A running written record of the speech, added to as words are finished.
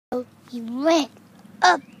He went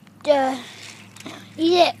up the.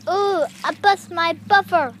 He said, "Oh, I bust my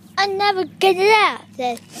buffer. I never get it out,"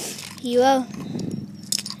 said Hero.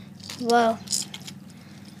 Well,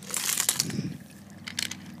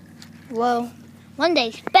 one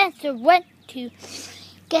day Spencer went to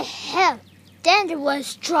get help. Then there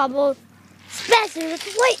was trouble. Spencer was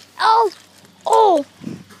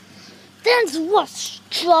then there was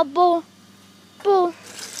trouble. But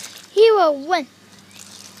Hero went.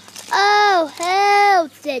 "Oh,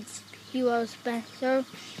 help," said Hero Spencer.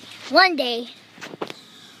 One day,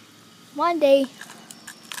 one day,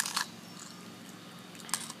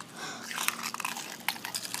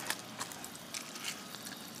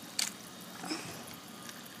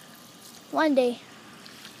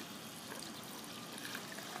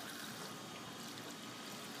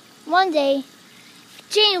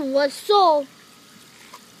 James was so.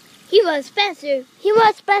 Hero Spencer,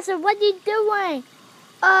 what are you doing?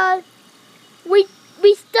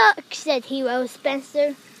 We stuck," said Hero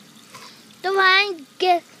Spencer. "Don't mind,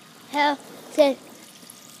 get help," said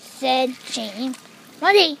James.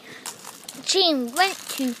 One day, James went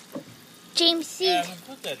to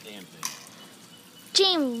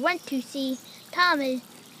see Thomas.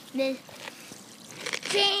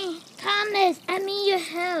 Thomas, I need your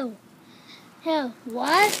help.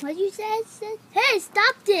 What? What you said? Hey,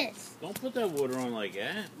 stop this! Don't put that water on like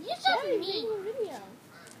that. You're so mean.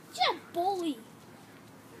 You're a bully.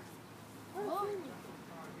 Oh.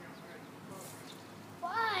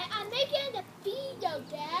 Why? I'm making the video,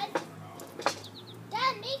 Dad.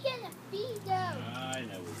 Dad, making the video. I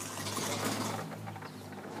know.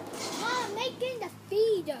 Mom, making the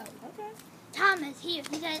video. Okay. Thomas here.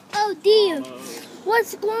 He said, "Oh dear,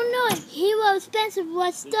 what's going on?" Hero Spencer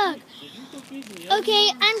was stuck.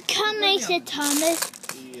 "Okay, I'm coming," said Thomas.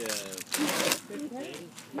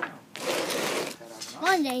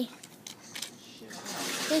 One day,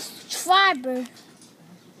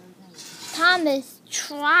 Thomas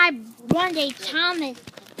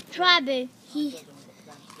Triber,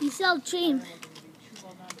 he saw James.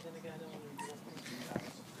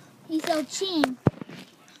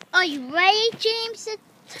 "Are you ready, James?"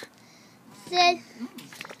 said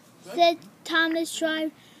Thomas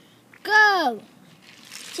Tribe. "Go!"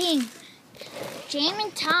 James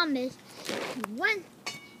and Thomas went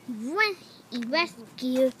to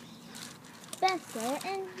rescue Spencer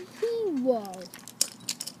and Hero.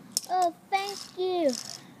 "Oh, thank you."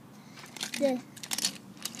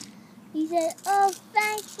 He said, "Oh,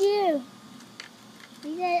 thank you."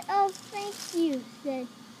 "Oh,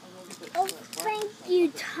 thank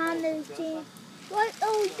you, Thomas James. What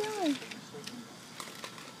are we doing?"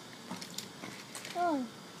 "Oh,"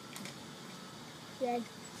 said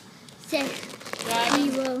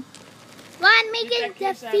Hero. "Well, I'm making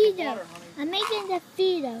the video.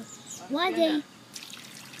 One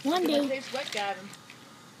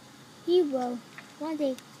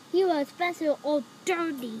day, Hero Spencer all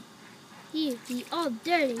dirty. He all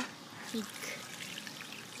dirty.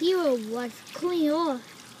 Hero was clean off.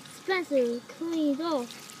 Spencer cleaned off.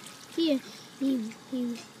 He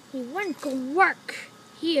went to work.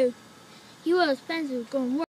 Hero Spencer going to work.